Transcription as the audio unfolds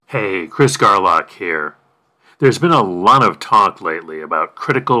Hey, Chris Garlock here. There's been a lot of talk lately about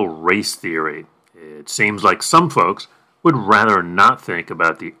critical race theory. It seems like some folks would rather not think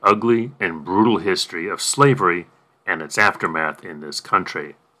about the ugly and brutal history of slavery and its aftermath in this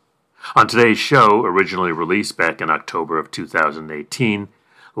country. On today's show, originally released back in October of 2018,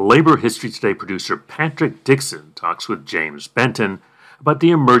 Labor History Today producer Patrick Dixon talks with James Benton about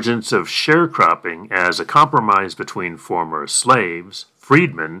the emergence of sharecropping as a compromise between former slaves,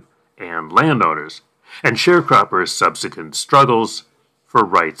 freedmen, and landowners, and sharecroppers' subsequent struggles for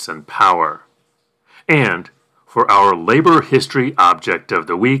rights and power. And for our labor history object of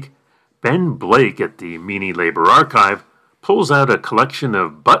the week, Ben Blake at the Meany Labor Archive pulls out a collection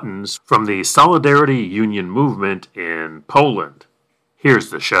of buttons from the Solidarity Union movement in Poland. Here's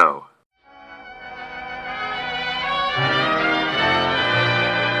the show.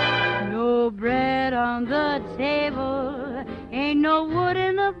 No bread on the table, ain't no wood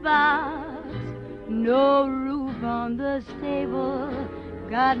in the box, no roof on the stable,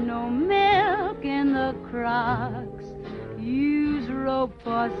 got no milk in the crocks. Use rope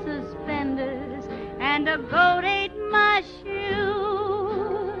for suspenders, and a goat ate my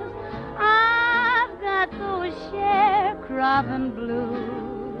shoes. I've got those sharecropping blues.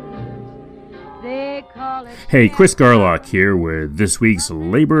 They call it. Hey, Chris Garlock here with this week's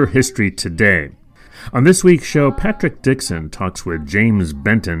Labor History Today. On this week's show, Patrick Dixon talks with James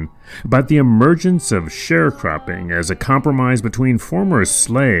Benton about the emergence of sharecropping as a compromise between former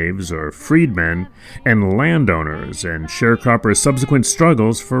slaves or freedmen and landowners, and sharecroppers' subsequent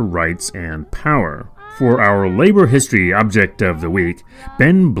struggles for rights and power. For our labor history object of the week,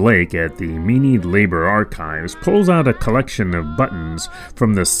 Ben Blake at the Meany Labor Archives pulls out a collection of buttons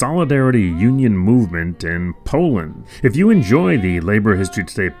from the Solidarity Union movement in Poland. If you enjoy the Labor History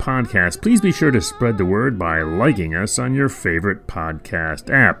Today podcast, please be sure to spread the word by liking us on your favorite podcast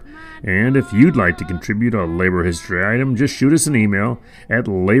app. And if you'd like to contribute a labor history item, just shoot us an email at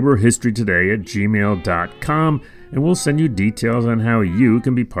laborhistorytoday@gmail.com, and we'll send you details on how you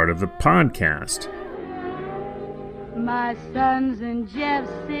can be part of the podcast. My son's in Jeff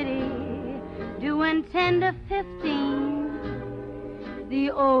City, doing 10 to 15.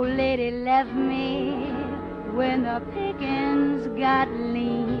 The old lady left me when the pickings got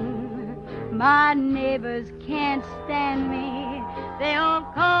lean. My neighbors can't stand me, they all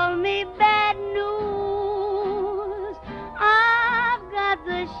call me bad news. I've got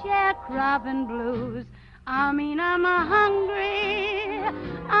the sharecropping blues. I'm hungry.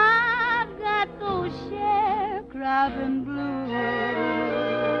 I've got those sharecropping blues.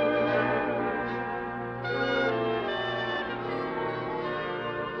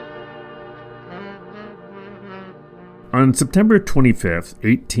 On September 25,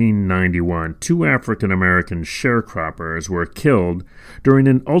 1891, two African-American sharecroppers were killed during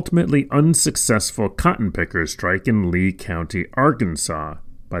an ultimately unsuccessful cotton pickers strike in Lee County, Arkansas.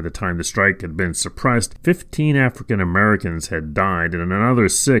 By the time the strike had been suppressed, 15 African Americans had died and another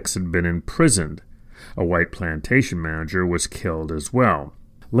 6 had been imprisoned. A white plantation manager was killed as well.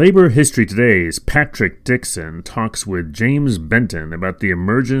 Labor History Today's Patrick Dixon talks with James Benton about the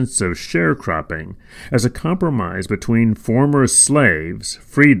emergence of sharecropping as a compromise between former slaves,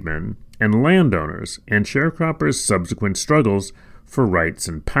 freedmen, and landowners, and sharecroppers' subsequent struggles for rights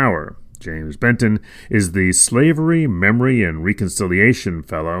and power. James Benton is the Slavery, Memory, and Reconciliation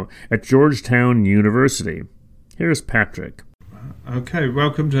Fellow at Georgetown University. Here's Patrick. Okay,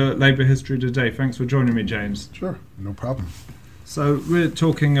 welcome to Labour History Today. Thanks for joining me, James. Sure, no problem. So we're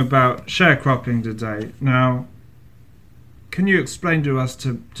talking about sharecropping today. Now, can you explain to us,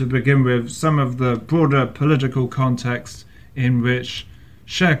 to begin with, some of the broader political context in which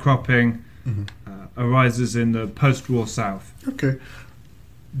sharecropping arises in the post-war South? Okay.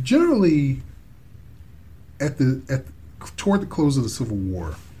 Generally, toward the close of the Civil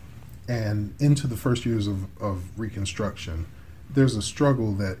War and into the first years of Reconstruction, there's a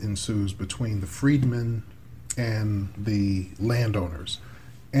struggle that ensues between the freedmen and the landowners.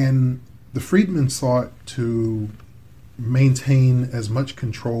 And the freedmen sought to maintain as much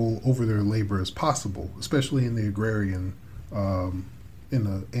control over their labor as possible, especially in the agrarian,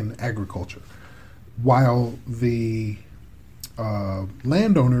 in agriculture, while the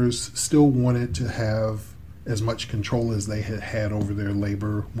landowners still wanted to have as much control as they had over their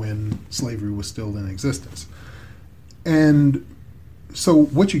labor when slavery was still in existence. And so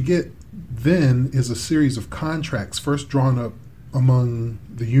what you get then is a series of contracts first drawn up among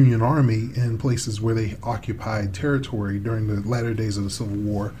the Union Army in places where they occupied territory during the latter days of the Civil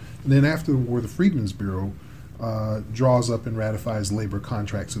War. And then after the war, the Freedmen's Bureau draws up and ratifies labor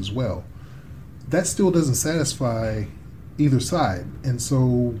contracts as well. That still doesn't satisfy either side, and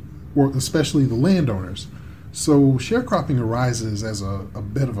so, or especially the landowners. So sharecropping arises as a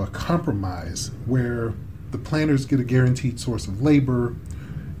bit of a compromise where the planters get a guaranteed source of labor,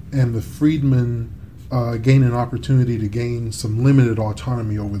 and the freedmen gain an opportunity to gain some limited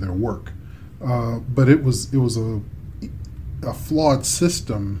autonomy over their work. But it was a flawed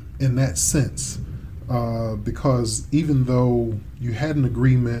system in that sense, because even though you had an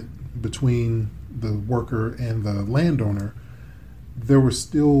agreement between the worker and the landowner, there were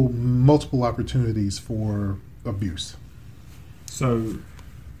still multiple opportunities for abuse. So,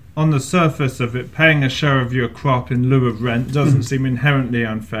 on the surface of it, paying a share of your crop in lieu of rent doesn't seem inherently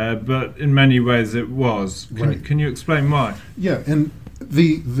unfair, but in many ways it was. Can you explain why? Yeah, and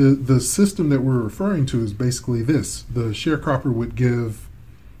the system that we're referring to is basically this. The sharecropper would give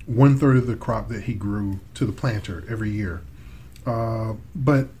 1/3 of the crop that he grew to the planter every year.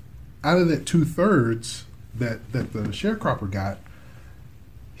 But out of that 2/3 that the sharecropper got,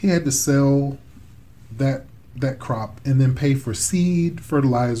 he had to sell that crop and then pay for seed,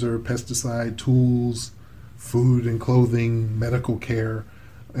 fertilizer, pesticide, tools, food and clothing, medical care,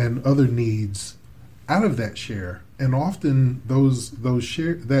 and other needs out of that share. And often those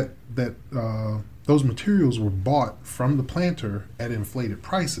materials were bought from the planter at inflated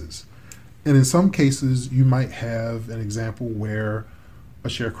prices. And in some cases, you might have an example where a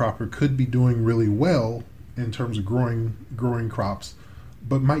sharecropper could be doing really well in terms of growing crops,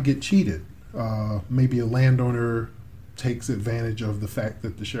 but might get cheated. Maybe a landowner takes advantage of the fact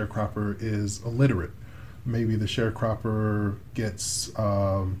that the sharecropper is illiterate. Maybe the sharecropper gets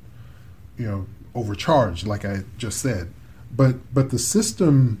overcharged, like I just said. But the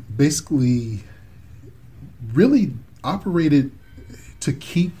system basically really operated to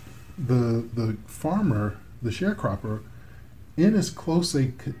keep the farmer, the sharecropper, in as close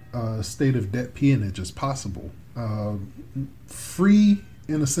a state of debt peonage as possible. Free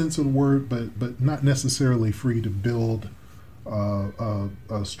in a sense of the word, but not necessarily free to build a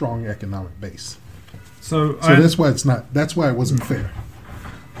strong economic base. So that's why it wasn't fair.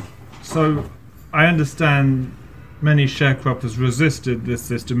 So I understand many sharecroppers resisted this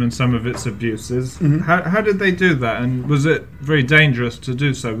system and some of its abuses. Mm-hmm. How did they do that? And was it very dangerous to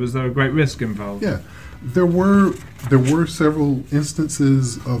do so? Was there a great risk involved? Yeah, there were several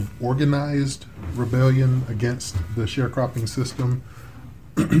instances of organized rebellion against the sharecropping system.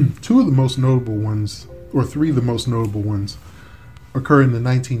 Two of the most notable ones, or three of the most notable ones, occur in the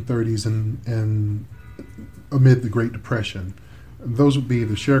 1930s and amid the Great Depression. Those would be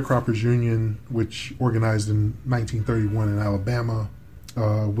the Sharecroppers Union, which organized in 1931 in Alabama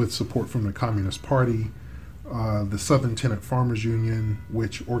with support from the Communist Party, the Southern Tenant Farmers Union,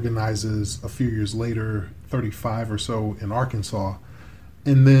 which organizes a few years later, 35 or so, in Arkansas,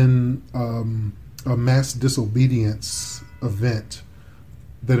 and then a mass disobedience event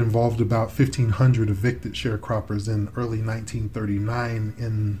that involved about 1,500 evicted sharecroppers in early 1939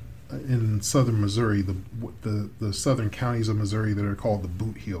 in southern Missouri, the southern counties of Missouri that are called the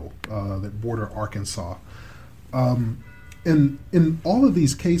Boot Heel, that border Arkansas. And in all of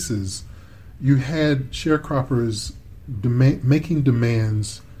these cases, you had sharecroppers making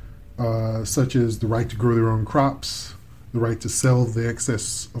demands such as the right to grow their own crops, the right to sell the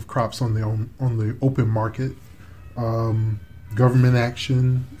excess of crops on the open market, government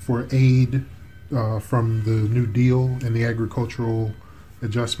action for aid from the New Deal and the Agricultural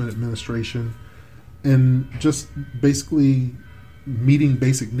Adjustment Administration, and just basically meeting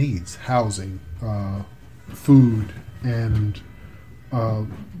basic needs, housing, food, and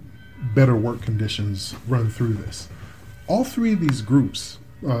better work conditions run through this. All three of these groups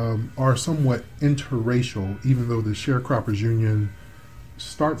are somewhat interracial, even though the Sharecroppers Union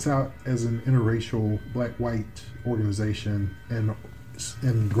starts out as an interracial black-white organization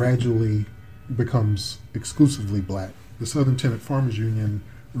and gradually becomes exclusively black. The Southern Tenant Farmers Union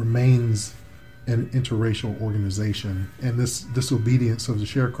remains an interracial organization, and this disobedience of the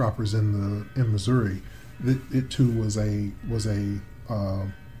sharecroppers in Missouri, it too was a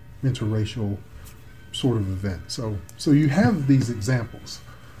interracial sort of event. So you have these examples.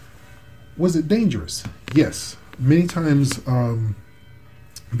 Was it dangerous? Yes. Many times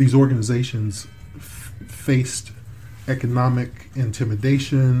these organizations faced economic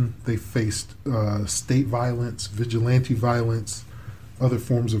intimidation, they faced state violence, vigilante violence, other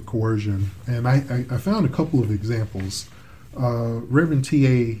forms of coercion. And I found a couple of examples. Reverend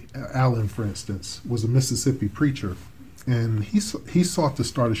T.A. Allen, for instance, was a Mississippi preacher, and he sought to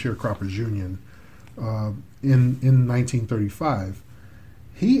start a sharecroppers union in 1935.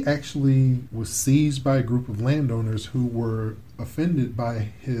 He actually was seized by a group of landowners who were offended by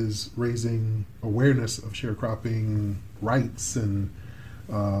his raising awareness of sharecropping rights and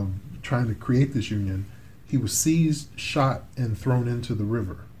trying to create this union. He was seized, shot, and thrown into the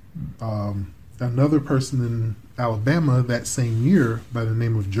river. Another person in Alabama that same year by the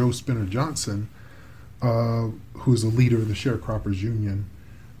name of Joe Spinner Johnson, who's a leader of the Sharecroppers Union,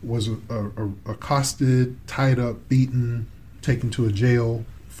 was accosted, tied up, beaten, taken to a jail,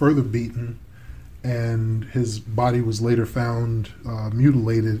 further beaten, and his body was later found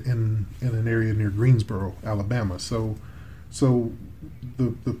mutilated in an area near Greensboro, Alabama. So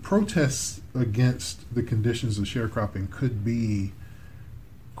the protests against the conditions of sharecropping could be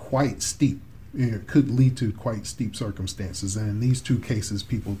quite steep. It could lead to quite steep circumstances, and in these two cases,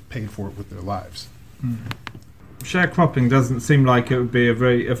 people paid for it with their lives. Sharecropping doesn't seem like it would be a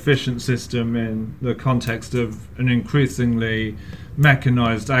very efficient system in the context of an increasingly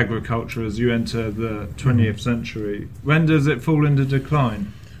mechanized agriculture as you enter the 20th century. When does it fall into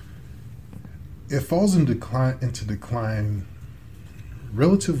decline? It falls into decline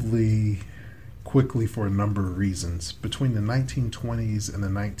relatively quickly for a number of reasons. Between the 1920s and the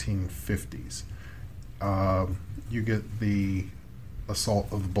 1950s, you get the assault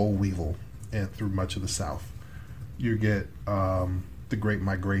of the boll weevil through much of the South. You get the Great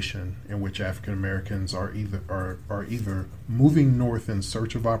Migration, in which African Americans are either moving north in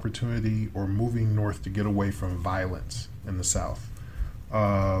search of opportunity or moving north to get away from violence in the South.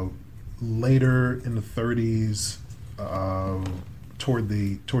 Later in the 30s, toward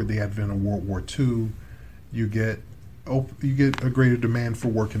the advent of World War II, you get a greater demand for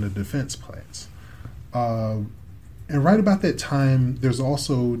work in the defense plants. And right about that time, there's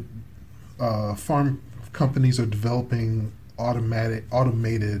also farm companies are developing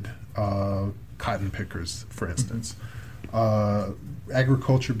automated cotton pickers, for instance.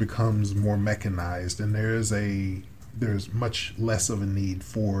 Agriculture becomes more mechanized, and there's much less of a need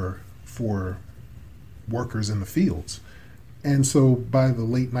for workers in the fields. And so by the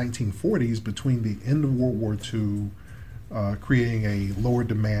late 1940s, between the end of World War II, creating a lower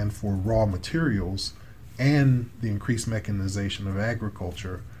demand for raw materials, and the increased mechanization of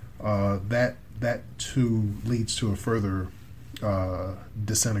agriculture, that too leads to a further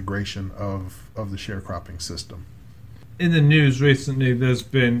disintegration of the sharecropping system. In the news recently, there's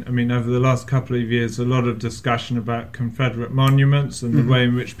been, over the last couple of years, a lot of discussion about Confederate monuments and the way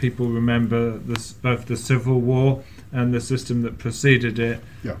in which people remember both the Civil War and the system that preceded it.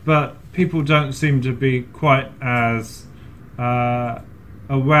 Yeah. But people don't seem to be quite as aware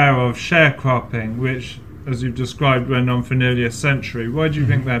of sharecropping, which, as you've described, went on for nearly a century. Why do you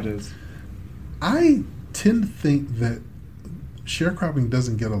think that is? I tend to think that sharecropping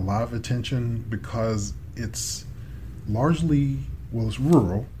doesn't get a lot of attention because it's largely, it's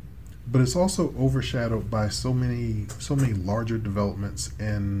rural, but it's also overshadowed by so many larger developments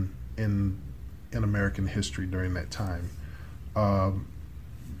in American history during that time.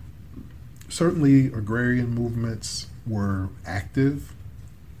 Certainly agrarian movements were active,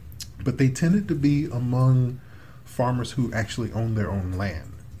 but they tended to be among farmers who actually owned their own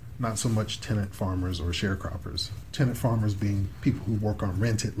land, not so much tenant farmers or sharecroppers. Tenant farmers being people who work on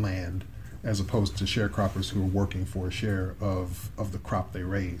rented land, as opposed to sharecroppers who are working for a share of the crop they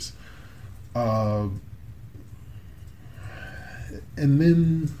raise. And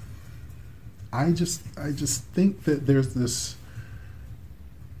then I just think that there's this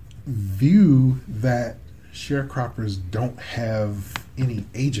view that sharecroppers don't have any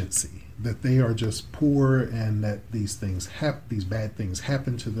agency, that they are just poor, and that these bad things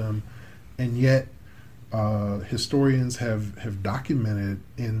happen to them, and yet historians have documented,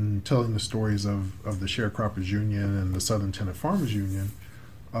 in telling the stories of the Sharecroppers Union and the Southern Tenant Farmers Union,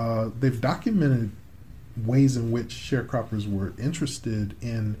 they've documented ways in which sharecroppers were interested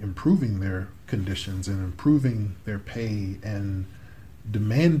in improving their conditions and improving their pay and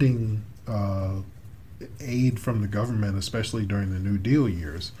demanding aid from the government, especially during the New Deal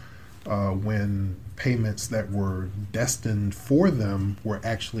years, when payments that were destined for them were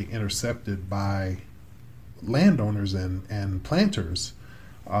actually intercepted by landowners and planters.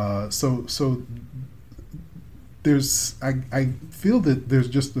 So there's I feel that there's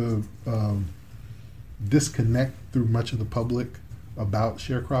just a disconnect through much of the public about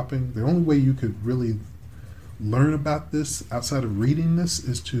sharecropping. The only way you could really learn about this outside of reading this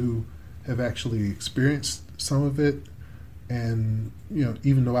is to have actually experienced some of it. And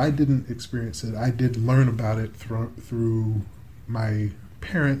even though I didn't experience it, I did learn about it through my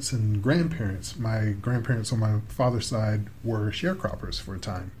parents and grandparents. My grandparents on my father's side were sharecroppers for a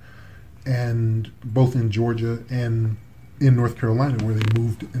time, and both in Georgia and in North Carolina, where they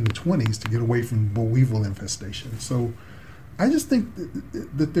moved in the 20s to get away from boll weevil infestation. So I just think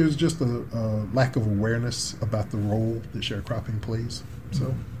that there's just a lack of awareness about the role that sharecropping plays.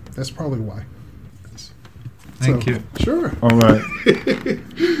 So that's probably why. Thank you. Sure. All right.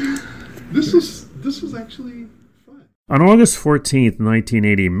 This was actually fun. On August 14th,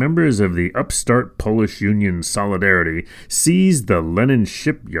 1980, members of the upstart Polish Union Solidarity seized the Lenin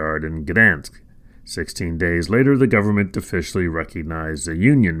shipyard in Gdansk. 16 days later, the government officially recognized the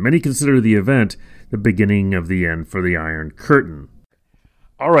union. Many consider the event the beginning of the end for the Iron Curtain.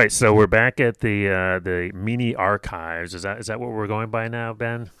 All right, so we're back at the Mini Archives. Is that what we're going by now,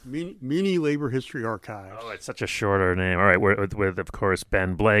 Ben? Mini Labor History Archives. Oh, it's such a shorter name. All right, we're with of course,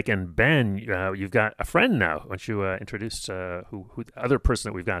 Ben Blake. And Ben, you've got a friend now. Why don't you introduce who the other person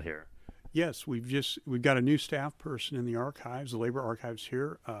that we've got here? Yes, we've got a new staff person in the archives, the labor archives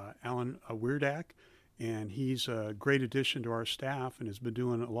here, Alan Weirdak, and he's a great addition to our staff and has been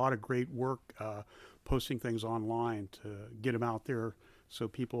doing a lot of great work posting things online to get them out there so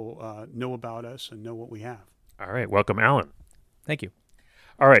people know about us and know what we have. All right, welcome, Alan. Thank you.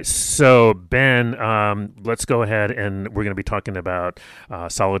 All right, so Ben, let's go ahead and we're going to be talking about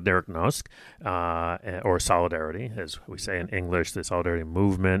Solidarność, or Solidarity, as we say in English, the Solidarity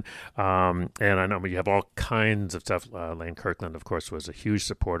Movement. And I know you have all kinds of stuff. Lane Kirkland, of course, was a huge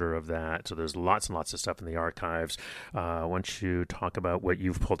supporter of that. So there's lots and lots of stuff in the archives. Why don't you talk about what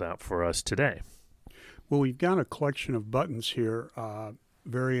you've pulled out for us today? Well, we've got a collection of buttons here,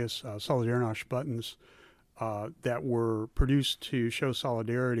 various Solidarność buttons. That were produced to show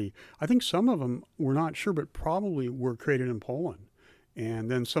solidarity. I think some of them, we're not sure, but probably were created in Poland,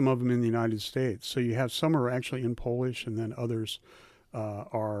 and then some of them in the United States. So you have some are actually in Polish, and then others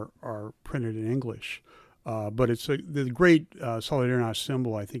are printed in English. But the great Solidarność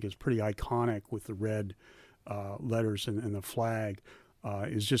symbol, I think, is pretty iconic with the red letters and the flag.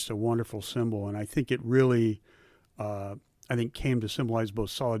 Is just a wonderful symbol, and I think it really came to symbolize both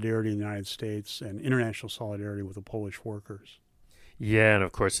solidarity in the United States and international solidarity with the Polish workers. Yeah, and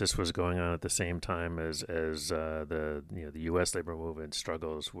of course, this was going on at the same time as the U.S. labor movement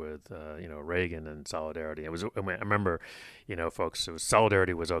struggles with Reagan and solidarity. I remember, folks,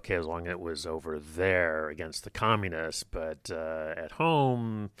 solidarity was okay as long as it was over there against the communists, but at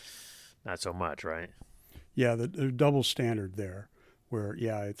home, not so much, right? Yeah, the double standard there. Where,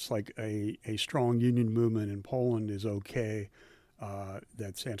 it's like a strong union movement in Poland is okay,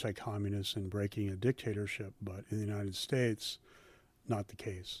 that's anti-communist and breaking a dictatorship, but in the United States, not the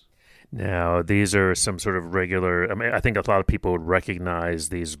case. Now, these are some sort of regular, I think a lot of people would recognize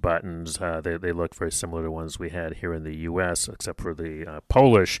these buttons. They look very similar to ones we had here in the U.S., except for the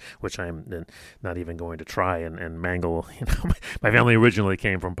Polish, which I'm not even going to try and mangle. My family originally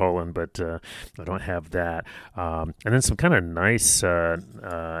came from Poland, but I don't have that. And then some kind of nice,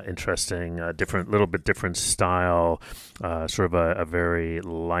 interesting, little bit different style, sort of a very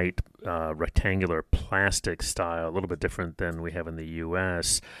light rectangular plastic style, a little bit different than we have in the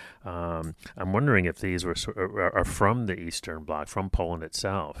U.S. I'm wondering if these are from the Eastern Bloc, from Poland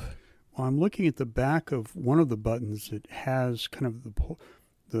itself. Well, I'm looking at the back of one of the buttons that has kind of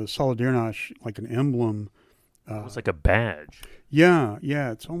the Solidarność, like an emblem. It's like a badge. Yeah.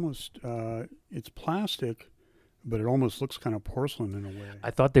 It's almost it's plastic, but it almost looks kind of porcelain in a way. I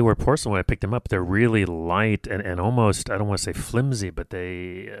thought they were porcelain when I picked them up. They're really light and almost, I don't want to say flimsy, but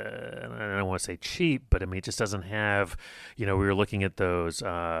I don't want to say cheap, but it just doesn't have, we were looking at those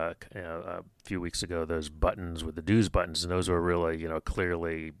a few weeks ago, those buttons with the dues buttons, and those were really,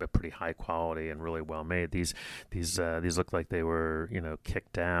 clearly pretty high quality and really well made. These look like they were,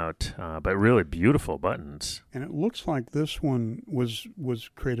 kicked out, but really beautiful buttons. And it looks like this one was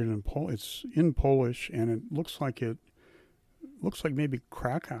created in Polish. It's in Polish, and it looks like maybe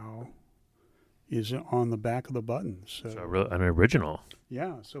Krakow is on the back of the buttons. So an original.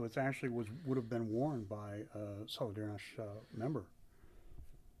 Yeah, so it's actually would have been worn by a Solidarność member.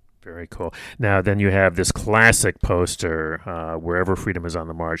 Very cool. Now, then you have this classic poster, wherever freedom is on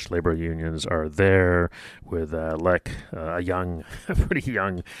the march, labor unions are there, with Lech, pretty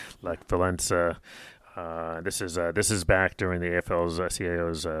young Lech Walesa. This is back during the AFL's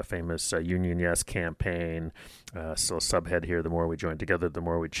CAO's famous Union Yes campaign. Still subhead here: the more we join together, the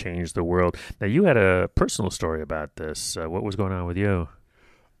more we change the world. Now, you had a personal story about this. What was going on with you?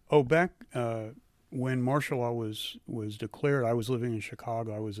 Oh, back when martial law was declared, I was living in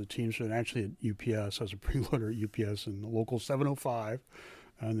Chicago. I was a Teamster, and actually at UPS. I was a preloader at UPS in the local 705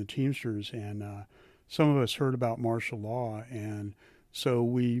 and the Teamsters. And some of us heard about martial law, and so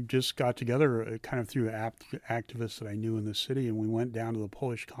we just got together kind of through activists that I knew in the city, and we went down to the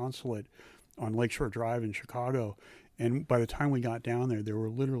Polish consulate on Lakeshore Drive in Chicago. And by the time we got down there were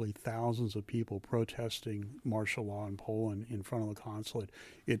literally thousands of people protesting martial law in Poland in front of the consulate.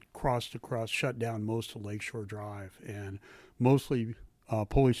 It shut down most of Lakeshore Drive, and mostly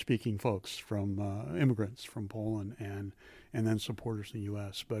Polish-speaking folks from immigrants from Poland and then supporters in the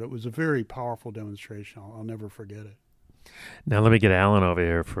U.S. But it was a very powerful demonstration. I'll never forget it. Now let me get Alan over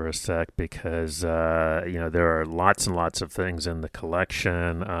here for a sec because, there are lots and lots of things in the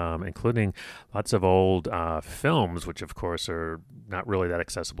collection, including lots of old films, which of course are not really that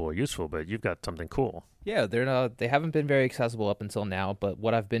accessible or useful, but you've got something cool. Yeah, they haven't been very accessible up until now, but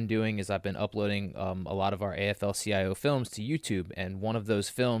what I've been doing is I've been uploading a lot of our AFL-CIO films to YouTube, and one of those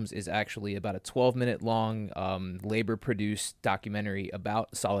films is actually about a 12-minute long labor-produced documentary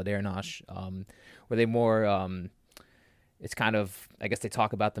about Solidarność, where they more... it's kind of, I guess they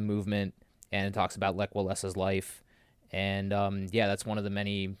talk about the movement, and it talks about Lech Walesa's life. And that's one of the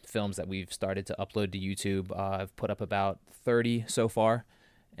many films that we've started to upload to YouTube. I've put up about 30 so far,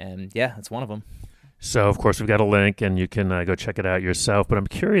 and that's one of them. So, of course, we've got a link, and you can go check it out yourself. But I'm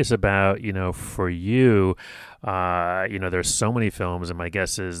curious about, for you, there's so many films, and my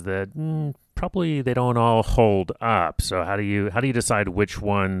guess is that probably they don't all hold up. So how do you decide which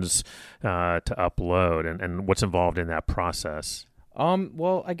ones to upload, and what's involved in that process?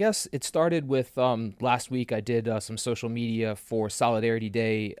 Well, I guess it started with last week I did some social media for Solidarity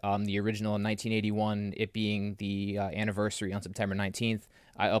Day, the original in 1981, it being the anniversary on September 19th.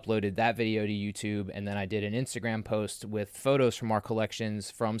 I uploaded that video to YouTube, and then I did an Instagram post with photos from our collections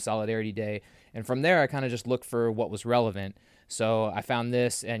from Solidarity Day. And from there, I kind of just looked for what was relevant. So I found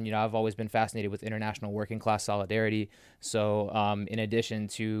this, and I've always been fascinated with international working class solidarity. So in addition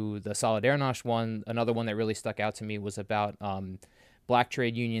to the Solidarność one, another one that really stuck out to me was about black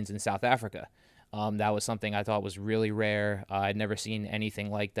trade unions in South Africa. That was something I thought was really rare. I'd never seen anything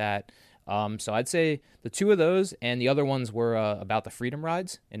like that. So I'd say the two of those, and the other ones were about the Freedom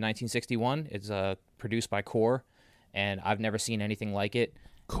Rides in 1961. It's produced by CORE, and I've never seen anything like it.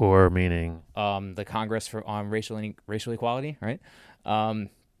 CORE meaning? The Congress on Racial Equality, right?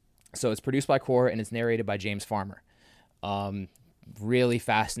 So it's produced by CORE, and it's narrated by James Farmer. Really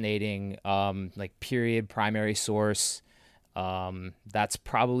fascinating, period primary source. That's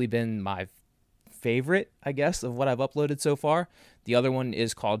probably been my favorite, I guess, of what I've uploaded so far. The other one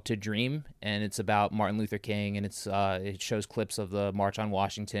is called To Dream, and it's about Martin Luther King, and it shows clips of the March on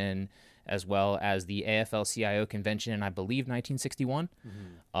Washington, as well as the AFL-CIO convention in, I believe, 1961,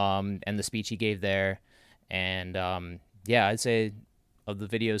 and the speech he gave there. And I'd say of the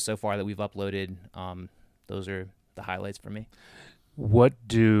videos so far that we've uploaded, those are the highlights for me. What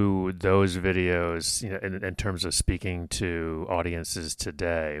do those videos, in terms of speaking to audiences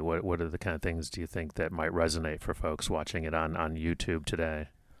today, what are the kind of things do you think that might resonate for folks watching it on YouTube today?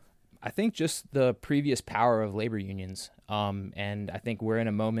 I think just the previous power of labor unions. And I think we're in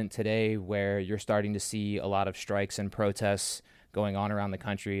a moment today where you're starting to see a lot of strikes and protests going on around the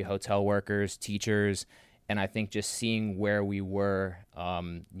country, hotel workers, teachers. And I think just seeing where we were,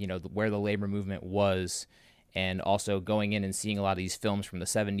 where the labor movement was, and also going in and seeing a lot of these films from the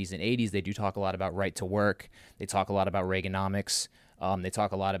 70s and 80s, they do talk a lot about right to work. They talk a lot about Reaganomics. They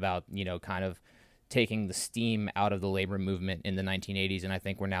talk a lot about, kind of taking the steam out of the labor movement in the 1980s. And I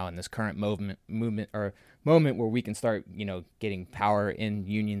think we're now in this current moment where we can start, getting power in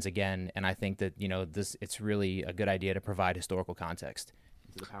unions again. And I think that, it's really a good idea to provide historical context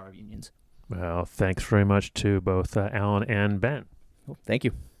into the power of unions. Well, thanks very much to both Alan and Ben. Well, thank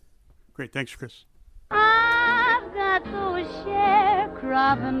you. Great. Thanks, Chris. I've got those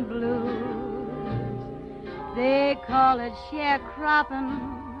sharecropping blues. They call it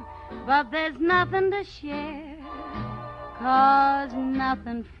sharecropping, but there's nothing to share, 'cause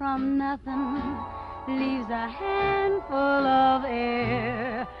nothing from nothing leaves a handful of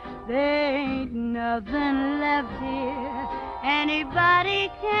air. There ain't nothing left here anybody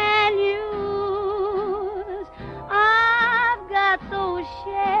can use. I've got those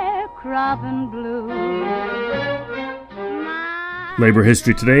sharecropping blues. Labor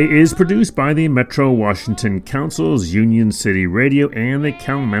History Today is produced by the Metro Washington Council's Union City Radio and the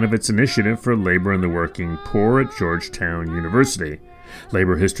Kalmanovitz Initiative for Labor and the Working Poor at Georgetown University.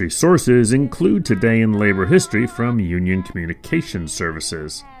 Labor history sources include Today in Labor History from Union Communication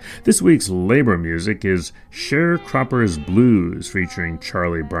Services. This week's labor music is Sharecropper's Blues featuring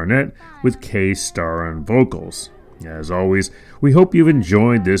Charlie Barnett with Kay Starr on vocals. As always, we hope you've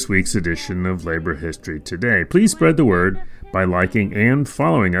enjoyed this week's edition of Labor History Today. Please spread the word by liking and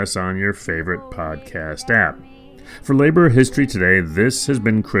following us on your favorite podcast app. For Labor History Today, this has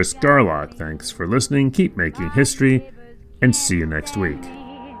been Chris Garlock. Thanks for listening, keep making history, and see you next week.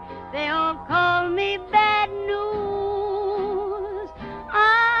 They all call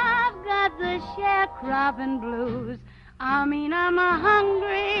sharecropping blues. I mean, I'm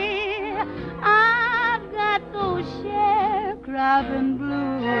hungry. I've got those sharecropping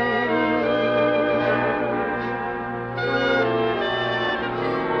blues.